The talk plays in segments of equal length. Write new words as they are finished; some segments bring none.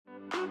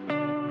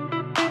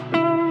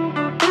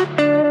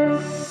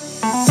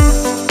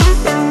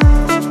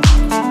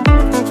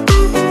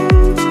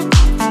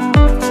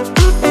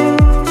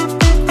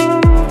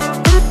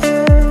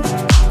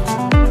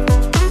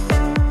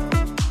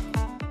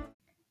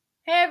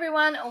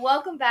everyone, and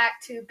welcome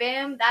back to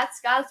BAM, That's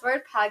God's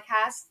Word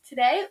podcast.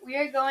 Today, we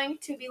are going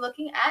to be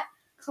looking at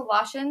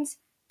Colossians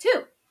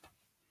 2.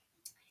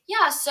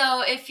 Yeah,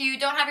 so if you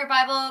don't have your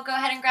Bible, go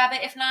ahead and grab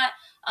it. If not,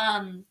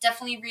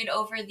 definitely read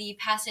over the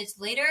passage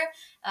later.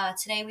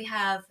 Today we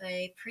have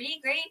a pretty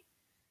great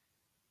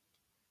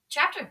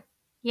chapter.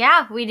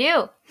 Yeah, we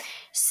do.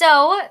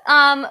 So,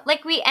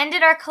 like we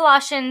ended our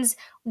Colossians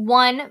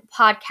 1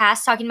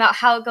 podcast talking about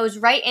how it goes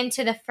right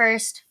into the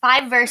first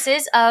 5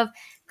 verses of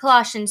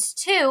Colossians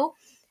 2.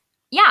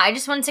 Yeah, I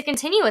just wanted to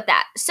continue with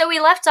that. So we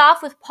left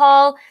off with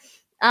Paul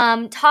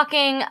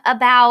talking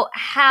about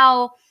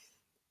how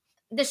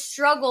the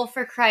struggle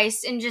for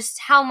Christ and just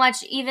how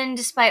much, even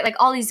despite like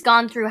all he's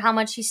gone through, how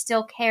much he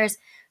still cares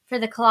for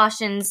the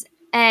Colossians.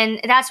 And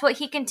that's what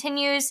he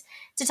continues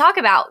to talk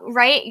about,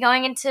 right?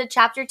 Going into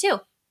chapter 2.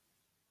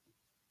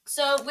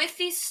 So with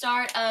the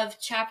start of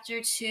chapter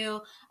 2,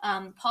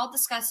 Paul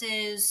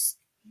discusses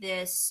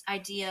this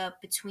idea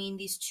between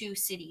these two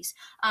cities,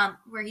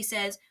 where he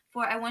says,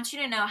 "For I want you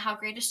to know how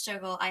great a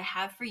struggle I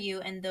have for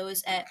you and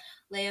those at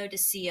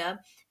Laodicea,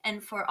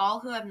 and for all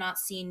who have not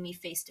seen me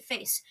face to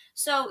face."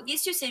 So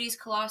these two cities,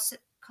 Colossae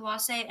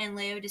and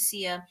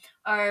Laodicea,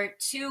 are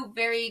two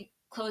very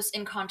close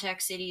in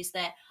contact cities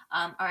that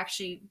are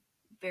actually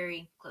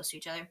very close to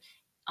each other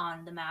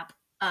on the map,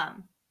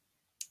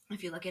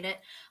 if you look at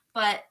it.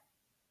 But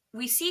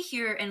we see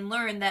here and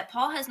learn that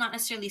Paul has not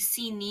necessarily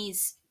seen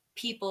these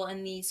people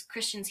and these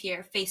Christians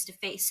here face to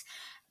face,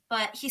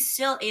 but he's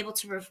still able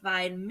to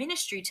provide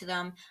ministry to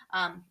them,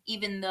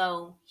 even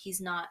though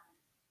he's not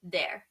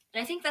there.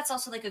 And I think that's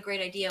also like a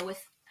great idea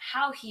with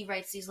how he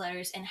writes these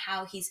letters and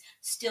how he's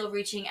still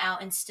reaching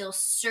out and still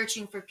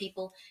searching for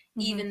people,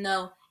 even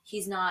though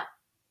he's not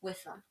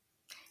with them.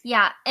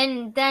 Yeah,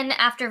 and then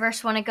after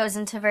verse 1, it goes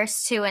into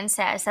verse 2 and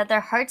says that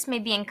their hearts may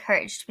be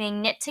encouraged,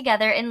 being knit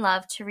together in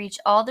love to reach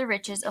all the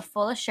riches of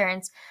full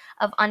assurance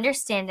of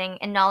understanding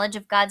and knowledge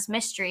of God's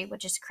mystery,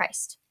 which is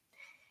Christ.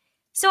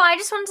 So I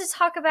just wanted to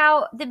talk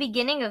about the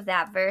beginning of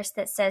that verse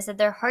that says that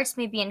their hearts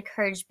may be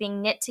encouraged,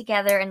 being knit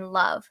together in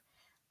love.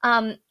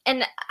 And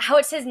how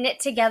it says knit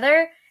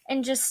together,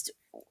 and just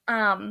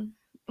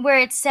where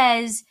it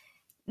says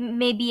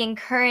may be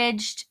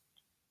encouraged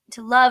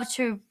to love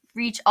to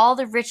reach all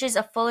the riches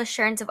of full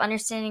assurance of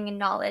understanding and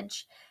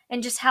knowledge,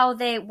 and just how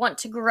they want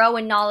to grow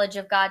in knowledge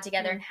of God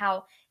together, and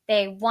how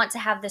they want to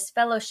have this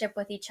fellowship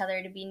with each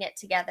other to be knit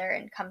together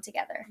and come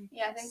together.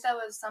 Yeah, I think that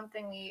was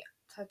something we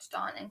touched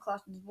on in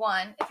Colossians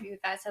 1, if you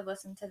guys have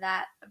listened to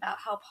that, about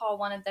how Paul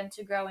wanted them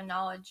to grow in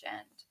knowledge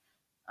and,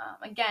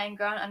 again,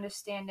 grow in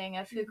understanding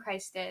of who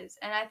Christ is.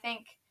 And I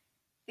think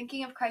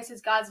thinking of Christ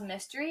as God's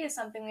mystery is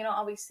something we don't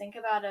always think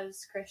about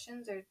as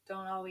Christians, or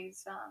don't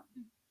always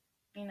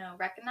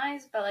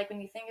recognize. But like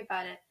when you think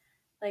about it,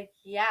 like,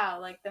 yeah,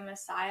 like the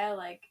Messiah,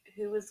 like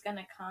who was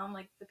gonna come,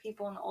 like the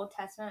people in the Old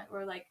Testament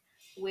were like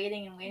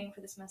waiting and waiting for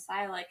this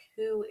Messiah, like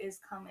who is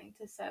coming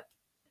to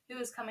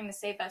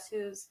save us,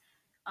 who's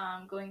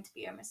going to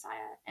be our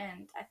Messiah.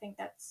 And I think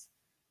that's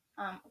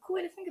a cool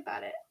way to think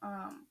about it,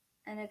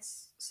 and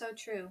it's so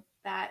true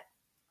that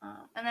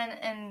and then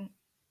in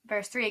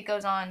verse 3 it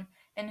goes on,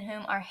 in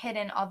whom are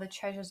hidden all the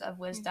treasures of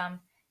wisdom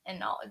and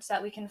knowledge, so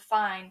that we can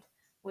find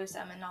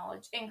wisdom and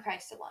knowledge in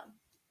Christ alone.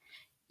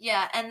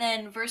 Yeah, and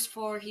then verse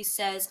 4, he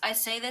says, "I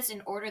say this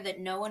in order that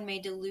no one may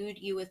delude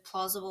you with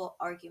plausible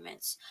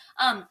arguments."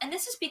 And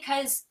this is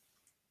because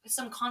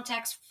some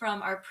context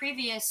from our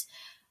previous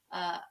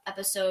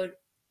episode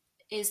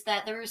is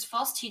that there was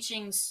false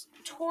teachings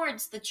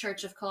towards the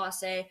church of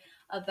Colossae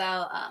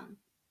about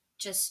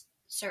just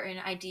certain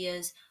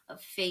ideas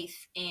of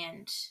faith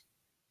and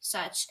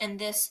such. And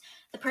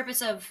the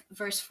purpose of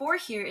verse 4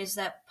 here is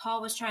that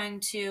Paul was trying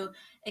to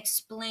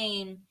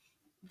explain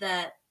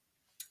that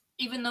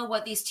even though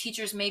what these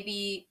teachers may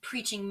be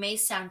preaching may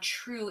sound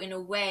true in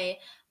a way,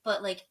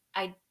 but like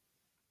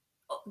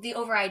the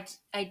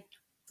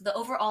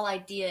overall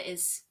idea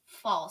is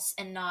false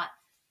and not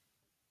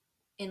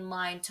in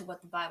line to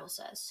what the Bible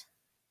says.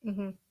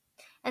 Mm-hmm.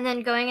 And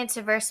then going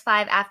into verse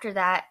 5 after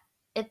that,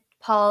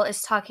 Paul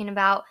is talking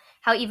about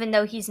how even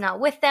though he's not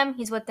with them,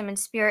 he's with them in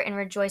spirit and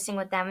rejoicing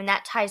with them. And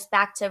that ties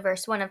back to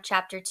verse 1 of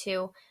chapter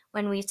 2,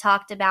 when we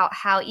talked about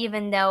how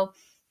even though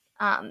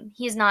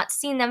he has not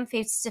seen them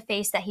face to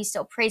face, that he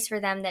still prays for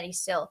them, that he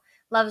still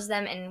loves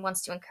them and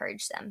wants to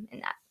encourage them in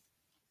that.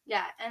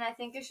 Yeah, and I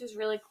think it's just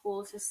really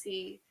cool to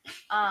see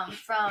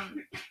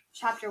from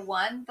chapter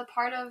 1, the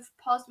part of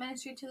Paul's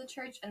ministry to the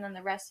church, and then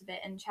the rest of it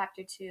in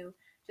chapter 2,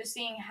 just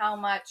seeing how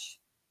much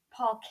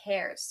Paul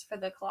cares for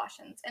the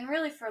Colossians, and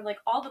really for like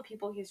all the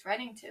people he's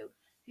writing to,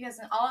 because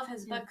in all of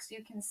his books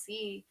you can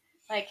see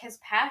like his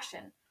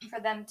passion for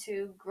them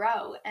to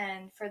grow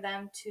and for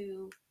them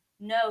to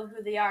know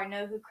who they are,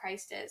 know who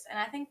Christ is. And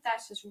I think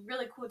that's just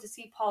really cool to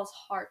see Paul's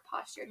heart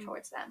posture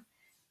towards them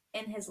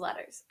in his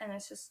letters, and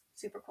it's just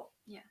super cool.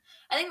 Yeah,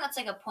 I think that's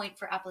like a point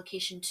for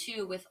application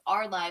too with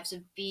our lives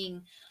of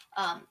being,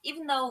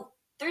 even though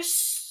there's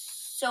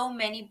so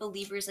many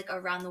believers like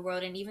around the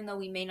world, and even though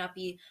we may not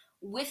be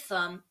with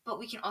them, but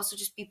we can also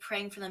just be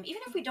praying for them,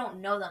 even if we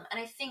don't know them. And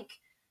I think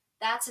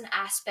that's an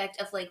aspect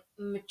of like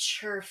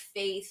mature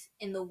faith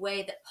in the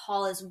way that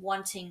Paul is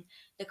wanting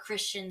the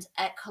Christians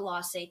at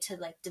Colossae to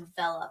like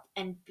develop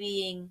and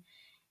being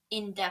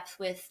in depth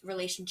with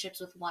relationships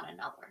with one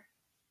another.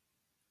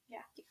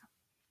 Yeah.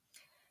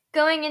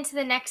 Going into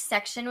the next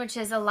section, which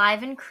is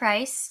alive in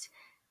Christ.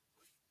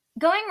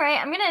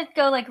 I'm going to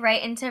go like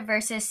right into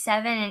verses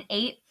 7 and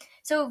 8.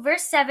 So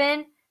verse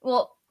 7,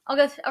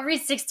 I'll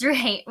read 6 through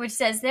 8, which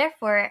says,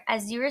 "Therefore,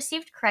 as you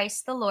received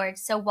Christ the Lord,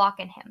 so walk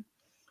in him,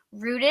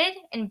 rooted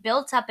and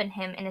built up in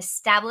him and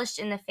established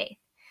in the faith,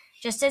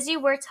 just as you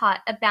were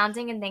taught,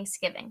 abounding in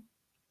thanksgiving.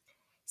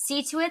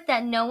 See to it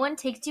that no one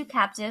takes you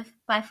captive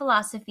by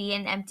philosophy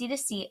and empty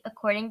deceit,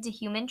 according to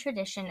human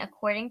tradition,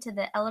 according to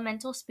the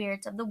elemental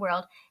spirits of the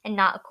world, and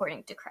not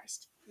according to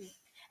Christ."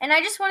 And I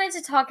just wanted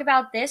to talk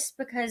about this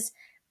because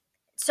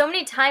so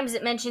many times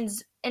it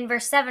mentions in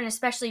verse 7,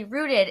 especially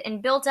rooted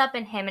and built up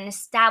in him and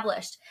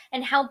established,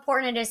 and how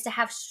important it is to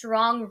have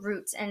strong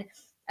roots and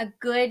a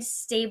good,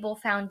 stable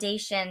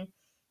foundation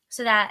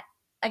so that,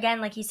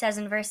 again, like he says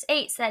in verse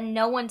 8, so that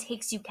no one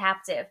takes you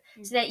captive,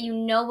 so that you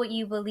know what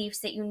you believe,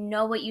 so that you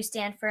know what you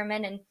stand firm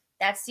in. And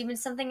that's even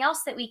something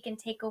else that we can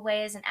take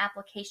away as an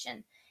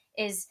application,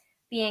 is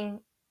being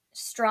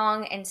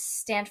strong and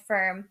stand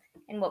firm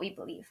in what we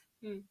believe.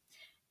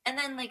 And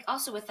then like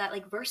also with that,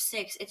 like verse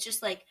 6, it's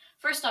just like,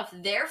 first off,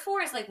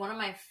 therefore is like one of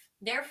my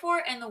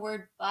therefore and the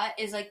word but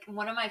is like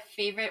one of my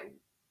favorite,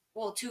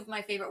 two of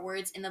my favorite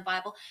words in the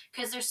Bible,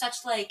 because they're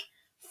such like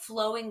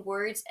flowing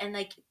words and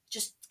like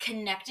just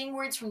connecting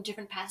words from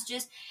different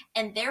passages.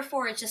 And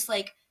therefore it's just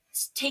like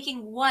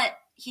taking what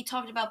he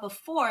talked about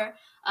before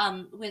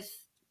with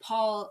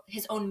Paul,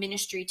 his own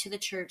ministry to the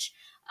church,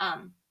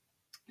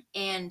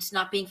 and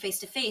not being face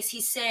to face.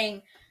 He's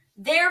saying,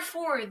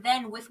 therefore,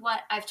 then, with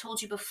what I've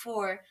told you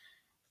before,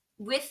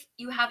 with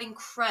you having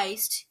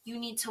Christ, you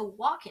need to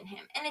walk in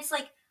him. And it's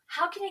like,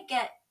 how can it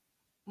get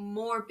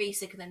more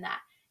basic than that?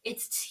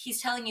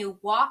 He's telling you,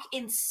 walk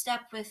in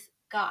step with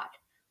God,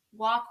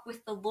 walk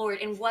with the Lord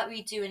in what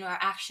we do in our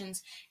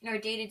actions, in our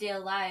day-to-day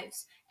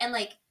lives, and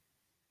like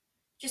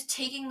just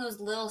taking those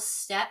little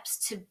steps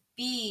to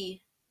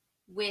be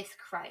with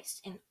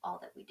Christ in all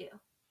that we do.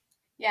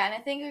 Yeah, and I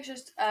think it's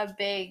just a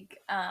big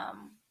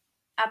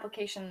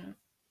application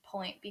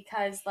point,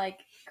 because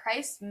like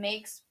Christ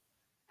makes,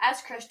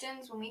 as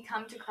Christians, when we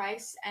come to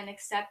Christ and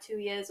accept who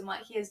he is and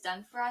what he has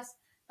done for us,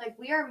 like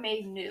we are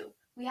made new.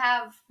 We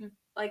have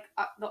like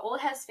the old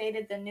has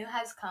faded, the new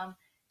has come,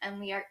 and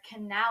we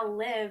can now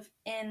live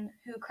in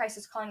who Christ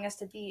is calling us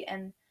to be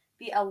and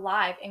be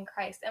alive in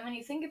Christ. And when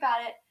you think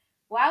about it,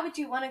 why would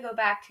you want to go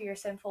back to your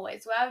sinful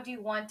ways? Why would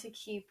you want to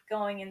keep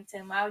going in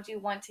sin? Why would you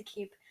want to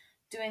keep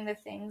doing the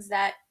things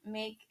that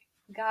make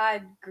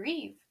God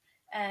grieve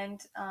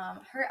and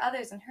hurt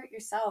others and hurt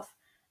yourself?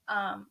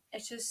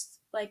 It's just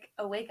like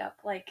a wake up,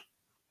 like,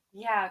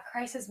 yeah,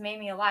 Christ has made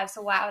me alive,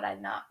 so why would I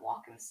not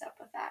walk in step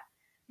with that?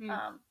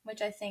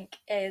 Which I think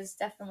is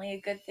definitely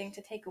a good thing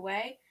to take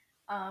away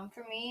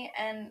for me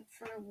and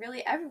for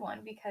really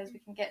everyone, because we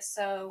can get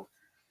so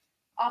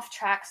off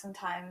track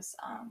sometimes,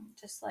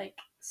 just like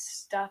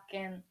stuck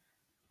in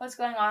what's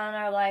going on in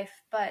our life.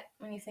 But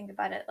when you think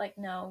about it, like,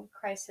 no,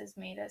 Christ has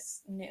made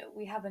us new.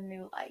 We have a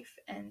new life,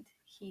 and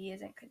he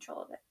is in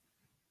control of it.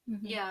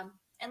 Mm-hmm. Yeah.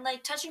 And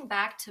like touching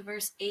back to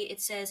verse 8,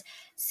 it says,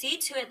 "See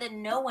to it that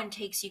no one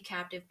takes you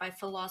captive by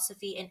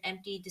philosophy and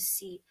empty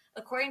deceit,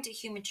 according to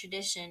human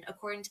tradition,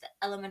 according to the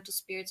elemental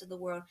spirits of the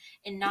world,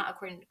 and not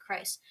according to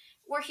Christ."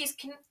 Where he's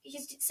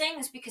saying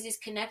this because he's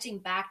connecting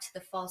back to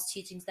the false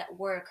teachings that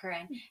were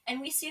occurring. And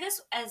we see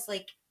this as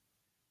like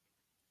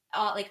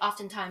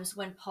oftentimes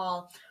when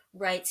Paul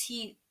writes,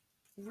 he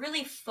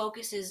really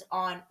focuses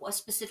on a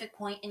specific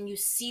point, and you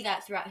see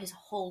that throughout his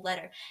whole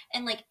letter.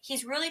 And like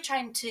he's really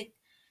trying to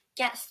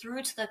get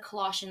through to the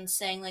Colossians,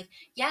 saying like,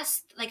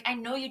 yes, like I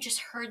know you just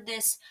heard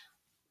this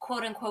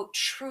quote unquote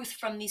truth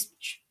from these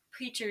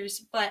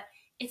preachers, but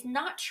it's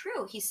not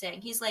true.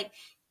 He's like,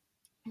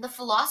 the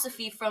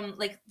philosophy from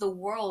like the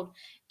world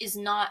is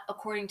not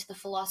according to the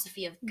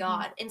philosophy of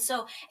God. Mm-hmm. And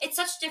so it's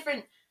such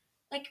different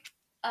like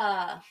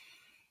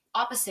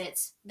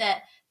opposites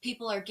that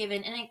people are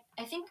given. And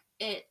I think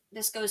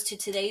this goes to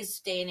today's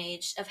day and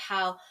age of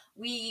how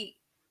we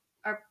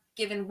are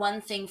given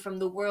one thing from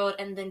the world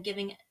and then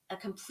giving a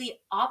complete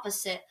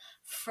opposite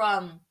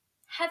from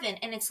heaven.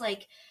 And it's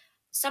like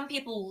some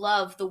people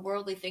love the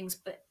worldly things,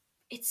 but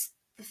it's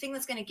the thing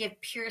that's going to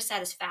give pure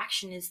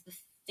satisfaction is the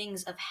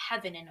things of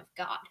heaven and of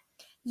God.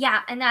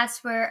 Yeah, and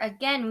that's where,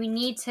 again, we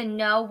need to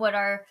know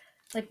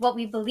what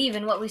we believe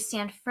and what we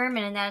stand firm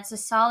in, and that it's a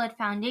solid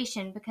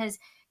foundation. Because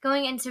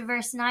going into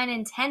verse 9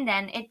 and 10,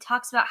 then it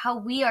talks about how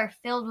we are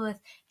filled with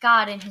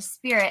God and his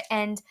Spirit,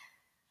 and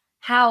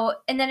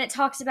then it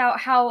talks about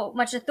how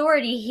much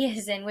authority he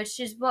is in, which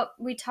is what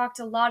we talked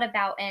a lot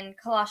about in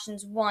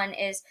Colossians 1,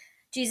 is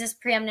Jesus'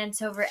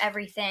 preeminence over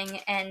everything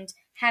and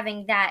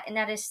having that. And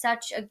that is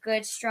such a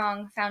good,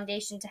 strong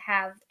foundation to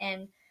have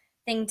and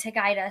thing to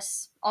guide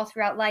us all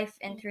throughout life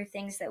and through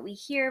things that we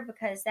hear,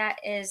 because that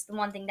is the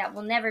one thing that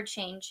will never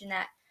change, and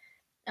that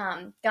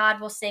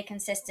God will stay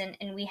consistent,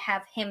 and we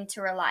have him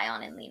to rely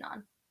on and lean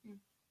on.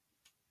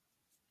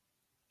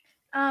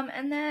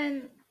 And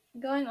then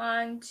going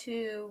on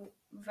to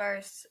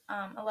verse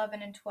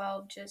 11 and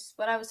 12, just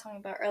what I was talking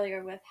about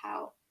earlier with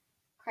how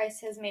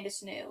Christ has made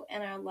us new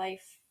and our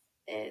life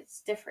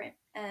is different.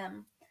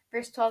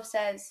 Verse 12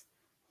 says,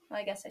 well,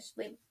 I guess I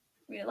should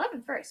read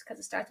 11 first because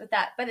it starts with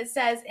that. But it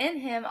says, in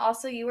him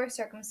also you were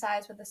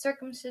circumcised with a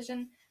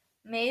circumcision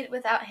made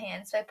without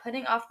hands, by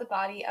putting off the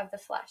body of the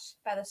flesh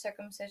by the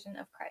circumcision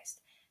of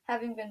Christ,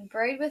 having been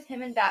buried with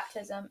him in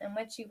baptism, in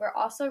which you were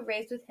also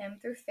raised with him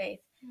through faith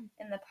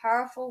in the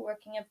powerful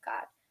working of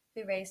God,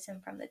 who raised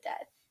him from the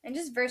dead. And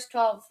just verse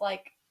 12,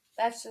 like,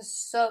 that's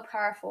just so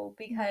powerful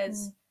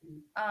because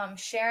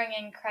sharing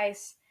in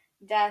Christ's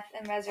death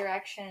and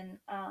resurrection,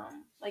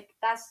 like,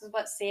 that's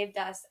what saved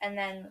us. And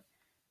then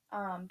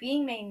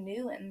being made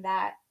new in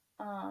that.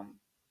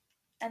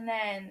 And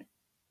then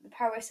the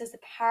part where it says the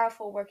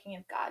powerful working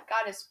of God.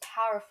 God is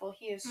powerful.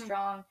 He is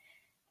strong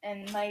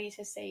and mighty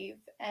to save.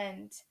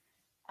 And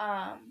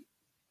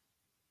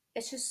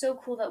it's just so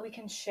cool that we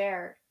can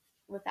share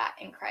with that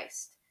in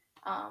Christ.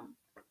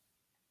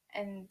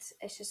 And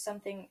it's just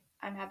something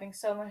I'm having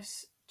so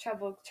much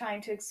trouble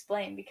trying to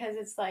explain because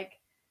it's like,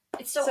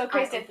 it's so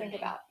crazy to think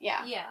about.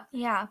 Yeah.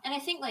 And I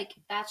think like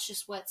that's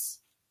just what's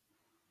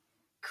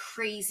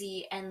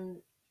crazy and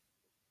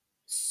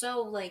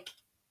so like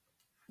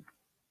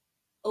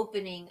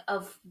opening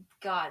of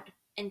God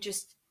and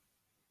just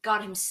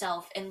God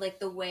himself and like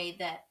the way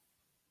that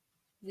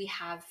we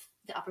have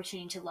the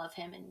opportunity to love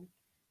him and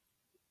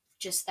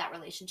just that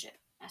relationship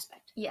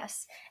aspect.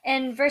 Yes.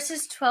 And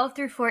verses 12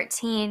 through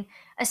 14,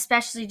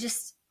 especially,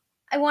 just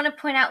I want to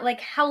point out like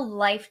how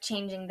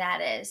life-changing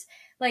that is.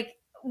 Like,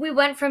 we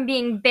went from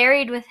being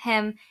buried with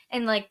him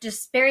and like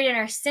just buried in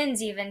our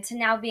sins even to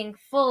now being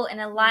full and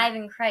alive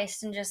in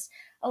Christ and just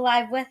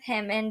alive with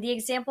him. And the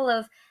example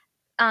of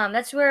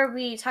that's where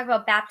we talk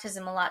about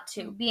baptism a lot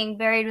too, being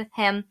buried with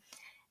him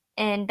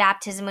in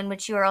baptism, in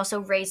which you are also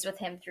raised with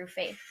him through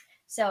faith.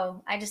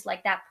 So I just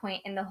like that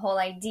point and the whole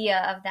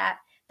idea of that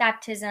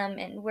baptism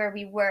and where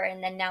we were,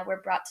 and then now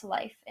we're brought to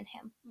life in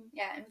him.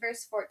 Yeah, in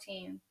verse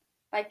 14,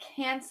 by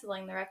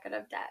canceling the record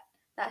of debt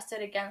that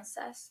stood against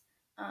us,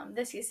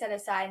 this he set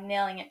aside,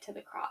 nailing it to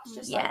the cross.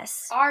 Just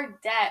yes. Like our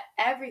debt,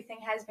 everything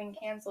has been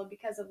canceled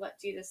because of what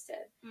Jesus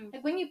did.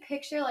 Like when you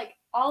picture like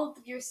all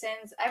of your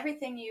sins,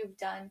 everything you've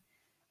done,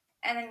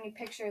 and then you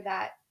picture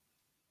that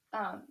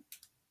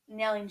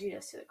nailing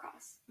Jesus to the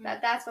cross.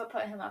 That's what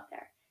put him up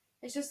there.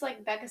 It's just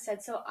like Becca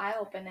said, so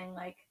eye-opening,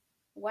 like,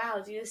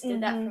 wow, Jesus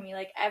did that for me.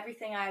 Like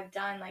everything I've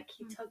done, like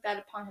he took that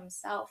upon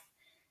himself.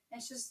 And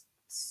it's just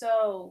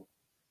so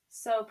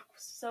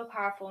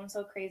powerful and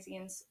so crazy,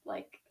 and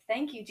like,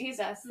 thank you,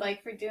 Jesus,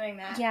 like for doing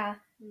that. Yeah.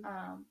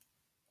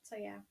 So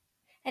yeah.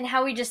 And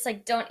how we just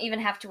like don't even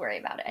have to worry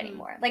about it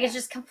anymore. Like it's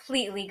just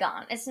completely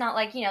gone. It's not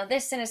like, you know,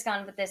 this sin is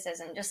gone, but this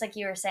isn't. Just like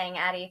you were saying,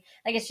 Addie,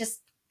 like it's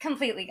just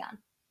completely gone.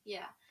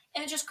 Yeah.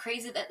 And it's just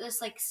crazy that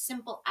this like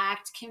simple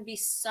act can be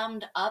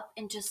summed up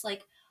in just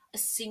like a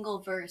single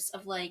verse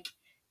of like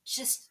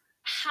just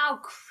how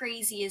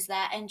crazy is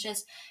that, and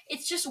just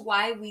it's just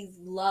why we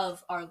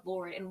love our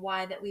Lord and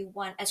why that we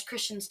want as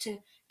Christians to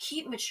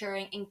keep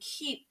maturing and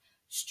keep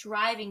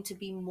striving to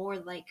be more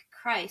like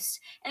Christ.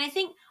 And I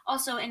think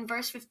also in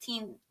verse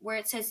 15 where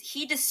it says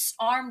he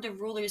disarmed the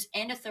rulers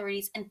and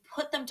authorities and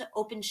put them to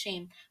open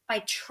shame by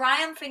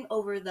triumphing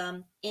over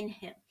them in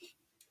him.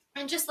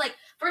 And just like,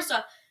 first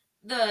off,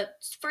 the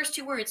first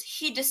two words,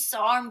 he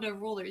disarmed the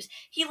rulers.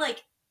 He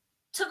like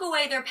took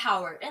away their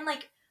power. And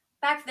like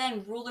back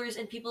then, rulers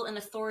and people in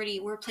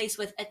authority were placed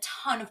with a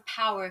ton of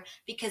power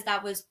because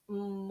that was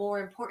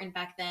more important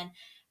back then.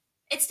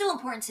 It's still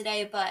important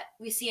today, but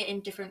we see it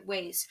in different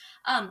ways.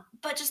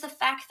 But just the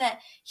fact that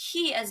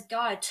he, as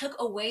God, took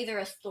away their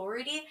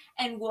authority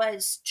and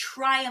was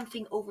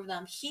triumphing over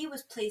them. He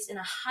was placed in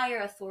a higher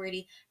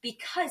authority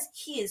because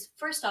he is,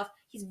 first off,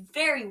 he's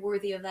very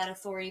worthy of that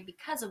authority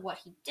because of what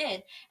he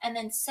did. And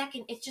then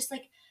second, it's just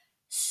like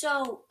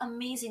so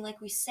amazing,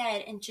 like we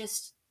said, and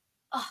just,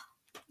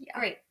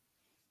 great.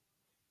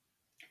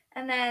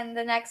 And then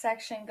the next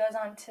section goes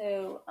on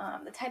to,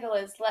 the title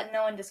is Let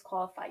No One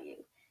Disqualify You.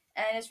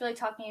 And it's really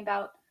talking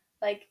about,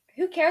 like,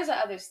 who cares what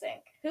others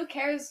think? Who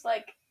cares,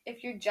 like,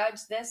 if you're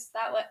judged this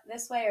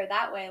way or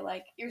that way?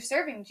 Like, you're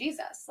serving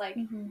Jesus. Like,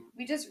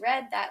 we just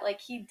read that, like,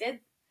 he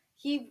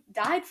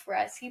died for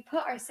us. He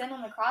put our sin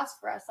on the cross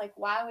for us. Like,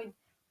 why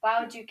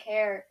would you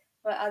care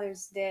what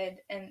others did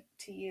and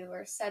to you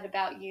or said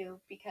about you?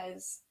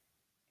 Because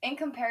in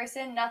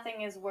comparison,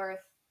 nothing is worth,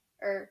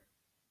 or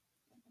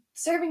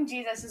serving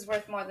Jesus is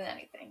worth more than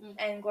anything.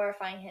 And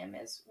glorifying him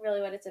is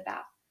really what it's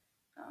about.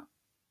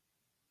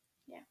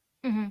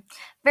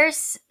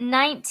 Verse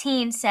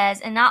 19 says,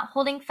 and not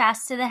holding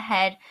fast to the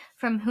head,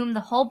 from whom the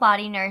whole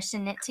body, nourished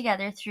and knit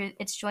together through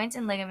its joints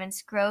and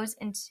ligaments, grows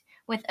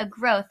with a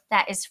growth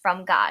that is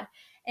from God.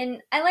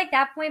 And I like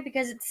that point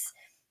because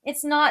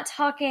it's not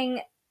talking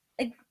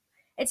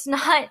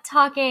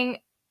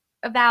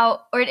about,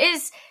 or it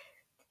is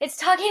it's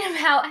talking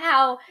about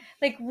how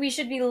like we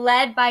should be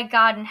led by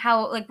God and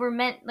how like we're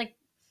meant like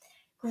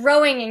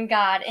growing in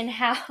God and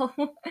how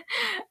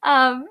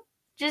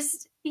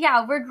just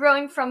yeah, we're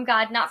growing from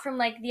God, not from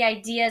like the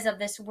ideas of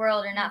this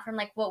world or not from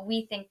like what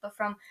we think, but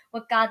from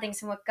what God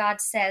thinks and what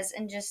God says,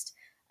 and just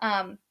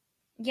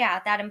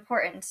that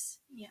importance.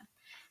 Yeah.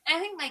 And I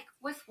think like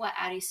with what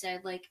Addie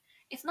said, like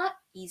it's not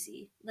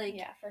easy. Like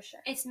Yeah, for sure.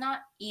 it's not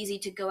easy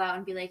to go out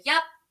and be like,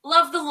 yep,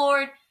 love the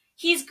Lord.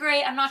 He's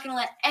great. I'm not going to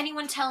let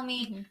anyone tell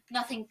me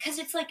nothing. Because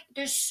it's like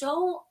there's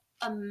so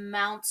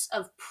amounts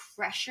of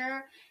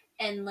pressure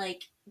and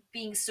like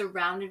being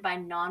surrounded by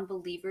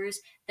non-believers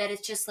that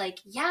it's just like,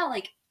 yeah,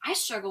 like I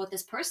struggle with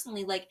this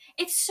personally. Like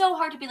it's so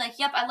hard to be like,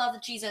 yep, I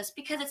love Jesus,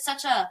 because it's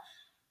such a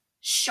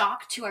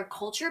shock to our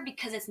culture,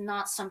 because it's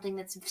not something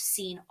that's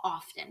seen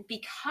often,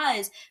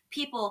 because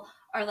people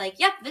are like,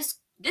 yep,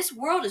 this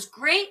world is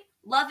great,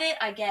 love it,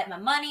 I get my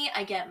money,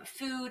 I get my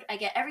food, I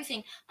get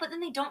everything, but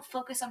then they don't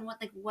focus on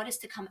what is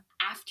to come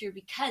after,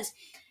 because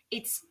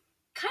it's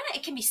kind of,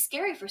 it can be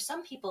scary for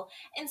some people.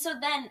 And so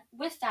then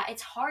with that,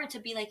 it's hard to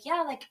be like,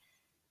 yeah, like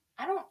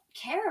I don't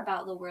care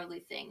about the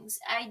worldly things,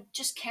 I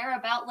just care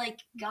about like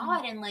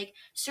God and like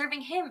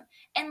serving him.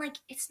 And like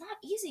it's not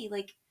easy,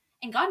 like,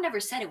 and God never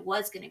said it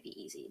was going to be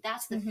easy.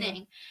 That's the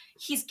thing.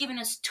 He's given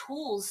us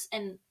tools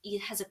and he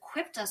has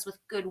equipped us with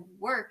good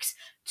works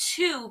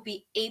to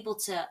be able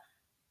to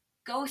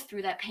go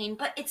through that pain.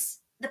 But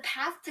it's, the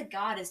path to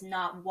God is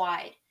not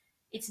wide.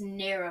 It's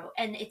narrow.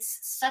 And it's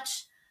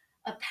such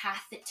a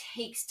path that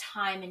takes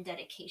time and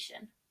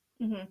dedication.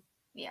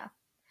 Yeah.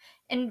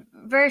 And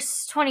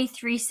verse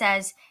 23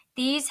 says,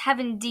 "These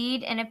have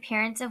indeed an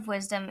appearance of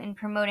wisdom in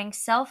promoting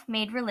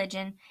self-made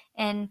religion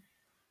and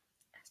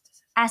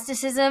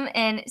asceticism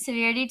and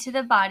severity to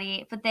the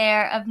body, but they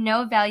are of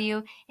no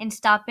value in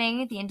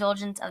stopping the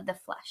indulgence of the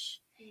flesh."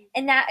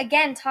 And that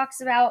again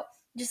talks about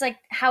just like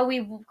how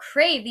we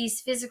crave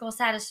these physical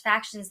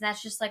satisfactions.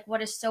 That's just like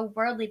what is so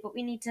worldly, but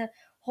we need to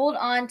hold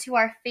on to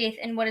our faith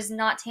in what is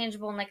not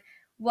tangible and like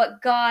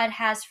what God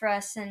has for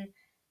us, and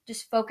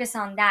just focus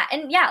on that.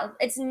 And yeah,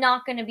 it's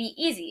not going to be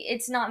easy.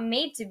 It's not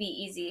made to be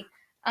easy.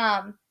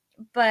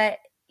 But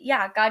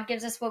yeah, God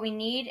gives us what we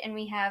need, and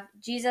we have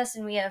Jesus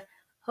and we have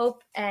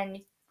hope.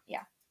 And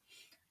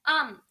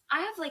I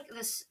have like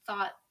this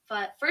thought,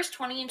 but verse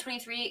 20 and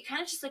 23, it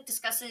kind of just like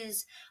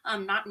discusses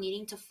not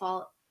needing to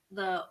follow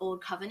the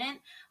old covenant.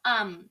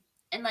 And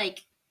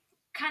like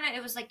kind of,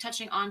 it was like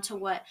touching on to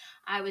what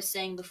I was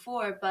saying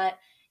before, but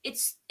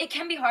it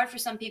can be hard for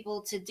some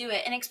people to do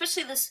it. And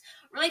especially this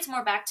relates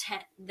more back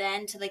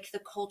then to like the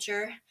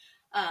culture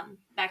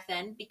back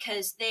then,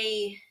 because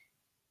they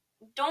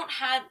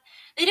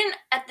didn't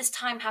at this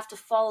time have to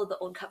follow the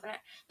old covenant.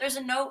 There's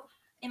a note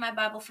in my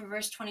Bible for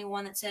verse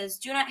 21 that says,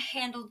 "Do not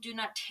handle, do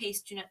not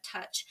taste, do not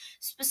touch.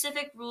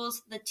 Specific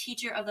rules the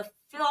teacher of the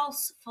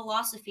false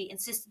philosophy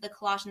insisted the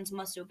Colossians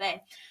must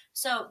obey."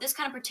 So this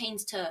kind of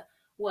pertains to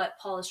what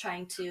Paul is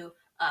trying to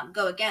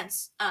go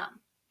against.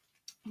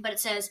 But it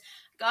says,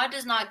 God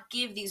does not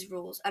give these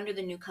rules under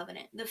the new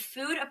covenant. The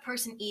food a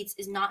person eats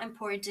is not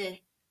important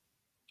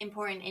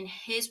in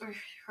his or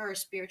her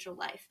spiritual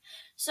life.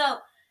 So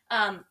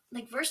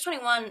like verse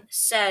 21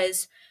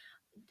 says,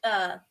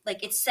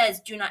 like it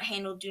says, do not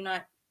handle, do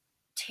not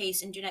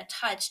taste, and do not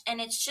touch. And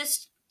it's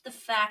just the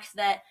fact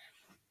that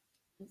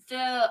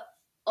the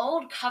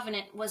old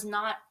covenant is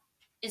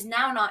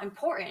now not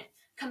important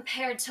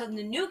compared to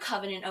the new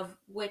covenant, of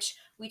which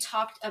we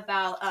talked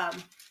about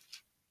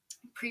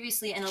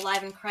previously in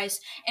Alive in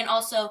Christ, and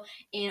also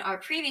in our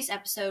previous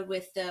episode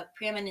with the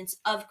preeminence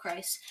of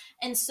Christ.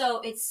 And so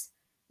it's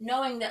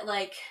knowing that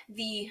like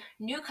the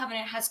new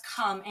covenant has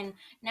come, and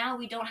now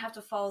we don't have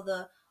to follow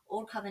the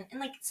old covenant. And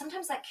like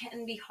sometimes that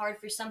can be hard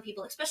for some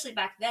people, especially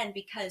back then,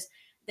 because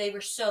they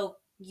were so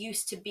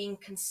used to being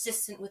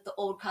consistent with the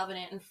old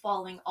covenant and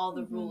following all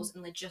the rules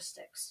and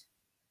logistics.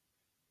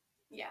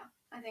 Yeah,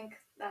 I think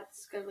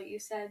that's good what you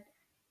said.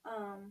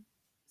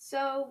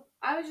 So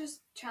I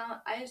just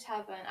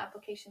have an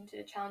application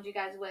to challenge you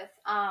guys with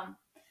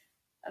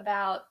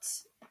about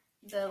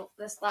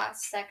this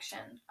last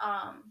section.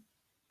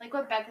 Like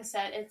what Becca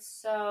said, it's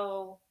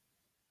so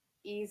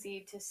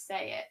easy to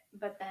say it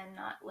but then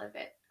not live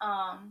it.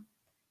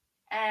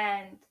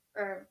 And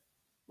or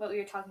what we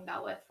were talking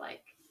about with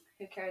like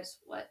who cares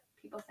what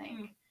people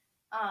think.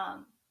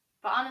 But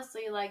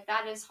honestly, like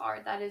that is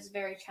hard. That is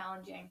very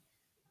challenging.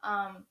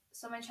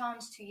 So my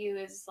challenge to you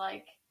is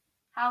like,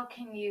 how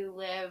can you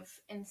live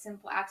in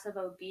simple acts of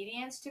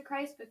obedience to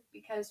Christ?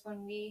 Because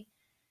when we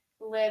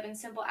live in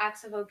simple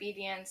acts of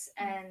obedience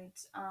and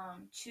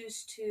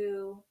choose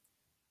to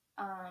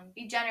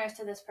be generous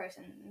to this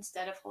person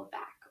instead of hold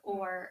back,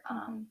 or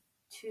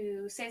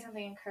to say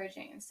something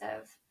encouraging instead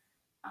of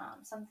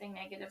something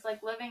negative,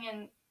 like living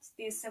in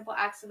these simple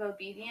acts of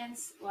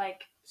obedience,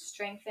 like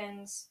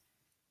strengthens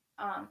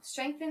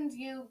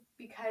you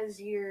because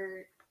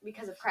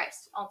of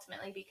Christ,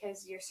 ultimately,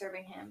 because you're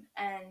serving him.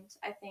 And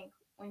I think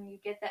when you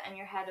get that in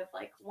your head of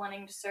like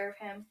wanting to serve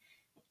him,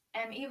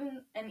 and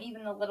even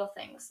the little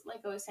things,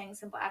 like I was saying,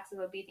 simple acts of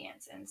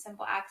obedience and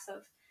simple acts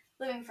of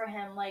living for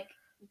him, like,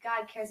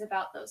 God cares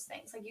about those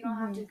things. Like, you don't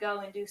have to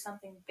go and do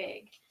something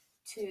big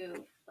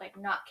to, like,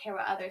 not care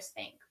what others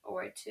think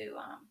or to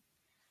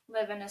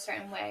live in a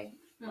certain way.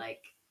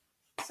 Like,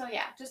 so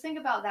yeah, just think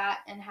about that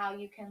and how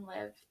you can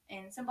live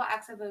in simple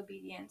acts of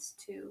obedience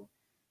to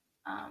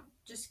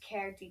just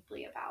care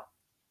deeply about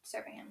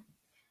serving him.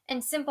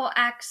 And simple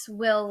acts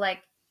will,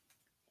 like,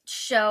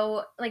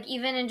 show, like,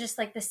 even in just,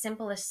 like, the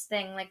simplest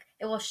thing, like,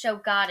 it will show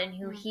God and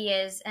who he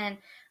is. And,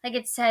 like,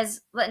 it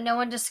says, let no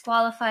one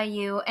disqualify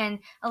you, and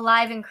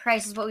alive in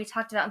Christ is what we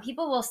talked about. And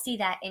people will see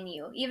that in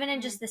you, even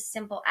in just the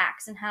simple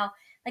acts, and how,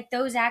 like,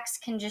 those acts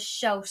can just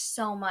show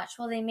so much.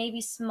 Well, they may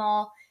be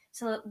small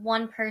to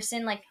one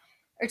person, like,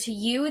 or to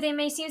you they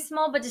may seem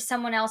small, but to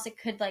someone else it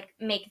could, like,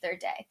 make their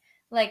day.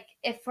 Like,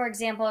 if, for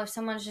example, if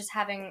someone's just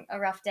having a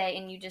rough day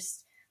and you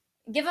just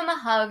give them a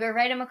hug or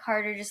write them a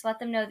card or just let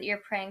them know that you're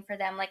praying for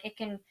them, like, it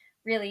can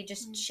really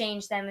just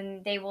change them,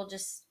 and they will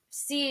just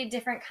see a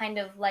different kind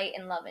of light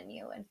and love in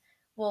you, and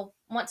will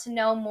want to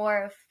know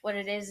more of what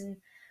it is and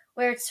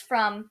where it's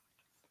from.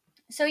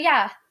 So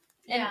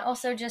and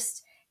also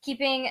just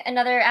keeping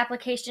another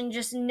application,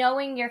 just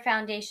knowing your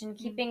foundation,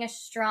 keeping a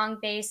strong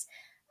base,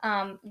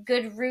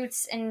 good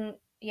roots, and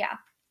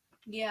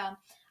and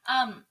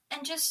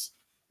just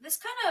this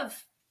kind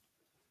of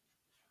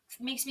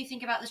makes me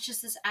think about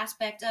this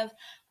aspect of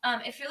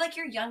if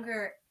you're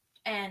younger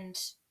and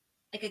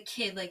like a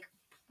kid, like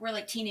we're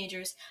like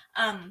teenagers.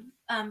 1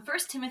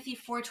 Timothy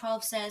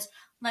 4:12 says,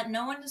 "Let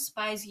no one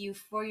despise you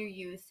for your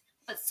youth,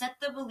 but set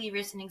the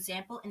believers an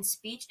example in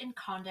speech and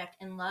conduct,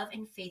 in love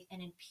and faith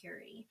and in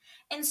purity."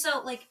 And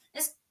so, like,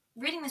 this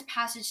reading this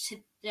passage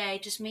today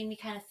just made me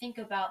kind of think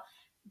about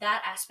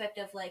that aspect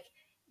of, like,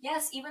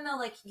 yes, even though,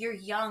 like, you're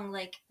young,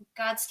 like,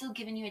 God's still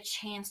giving you a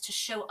chance to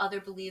show other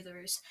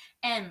believers.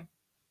 And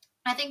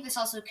I think this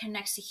also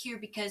connects to here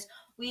because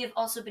we have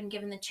also been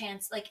given the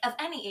chance, like, of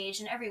any age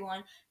and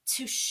everyone,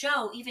 to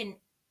show even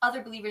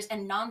other believers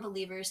and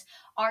non-believers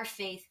our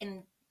faith,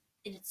 and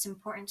it's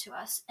important to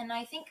us. And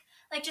I think,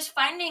 like, just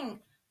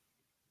finding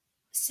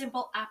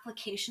simple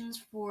applications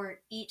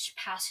for each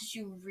passage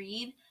you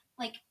read,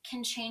 like,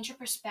 can change your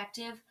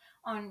perspective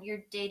on your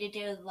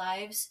day-to-day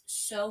lives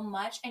so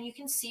much. And you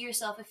can see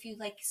yourself if you,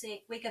 like,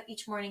 say, wake up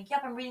each morning,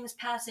 yep, I'm reading this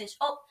passage,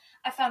 oh,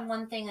 I found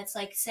one thing that's,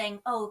 like, saying,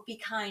 oh, be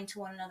kind to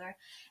one another.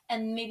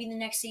 And maybe the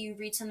next day you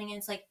read something and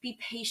it's like, be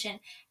patient.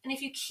 And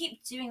if you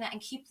keep doing that and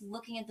keep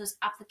looking at those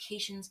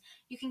applications,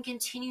 you can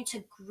continue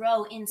to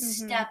grow in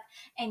step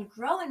and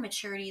grow in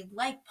maturity,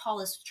 like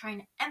Paul is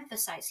trying to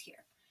emphasize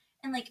here.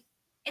 And, like,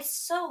 it's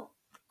so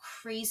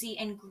crazy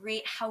and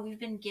great how we've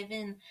been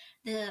given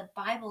the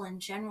Bible in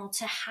general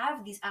to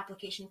have these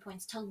application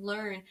points to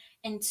learn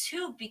and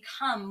to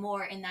become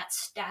more in that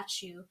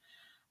statue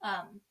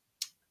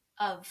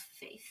of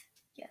faith.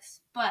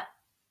 Yes. But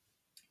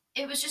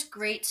it was just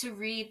great to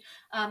read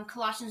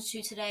Colossians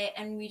 2 today,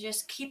 and we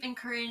just keep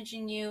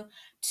encouraging you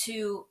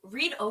to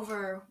read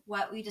over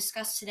what we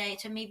discussed today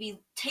to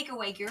maybe take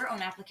away your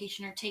own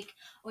application or take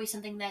away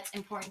something that's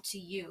important to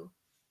you.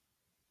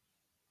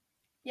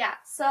 Yeah,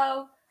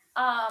 so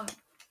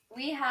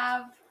we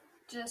have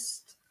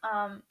just,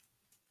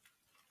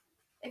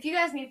 if you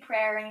guys need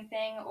prayer or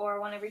anything or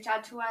want to reach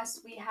out to us,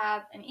 we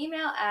have an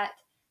email at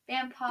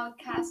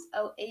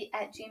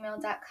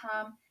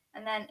bandpodcast08@gmail.com,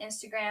 and then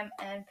Instagram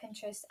and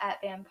Pinterest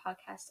at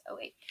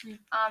bandpodcast08.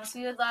 So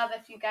we would love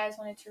if you guys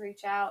wanted to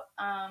reach out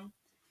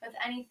with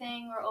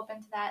anything. We're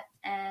open to that.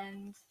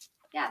 And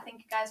yeah, thank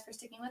you guys for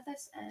sticking with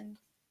us and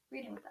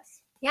reading with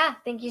us. Yeah,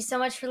 thank you so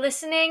much for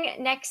listening.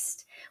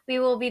 Next, we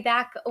will be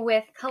back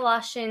with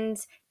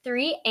Colossians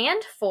 3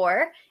 and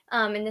 4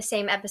 in the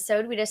same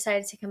episode. We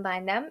decided to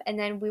combine them, and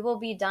then we will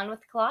be done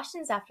with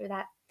Colossians after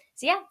that.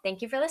 So yeah,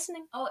 thank you for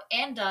listening. Oh,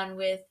 and done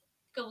with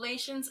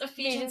Galatians,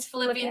 Ephesians,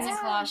 Philippians, and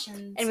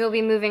Colossians. And we'll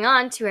be moving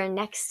on to our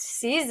next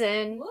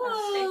season.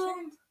 Woo! Stay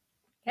tuned.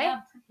 Okay.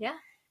 Yeah.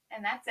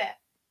 And that's it.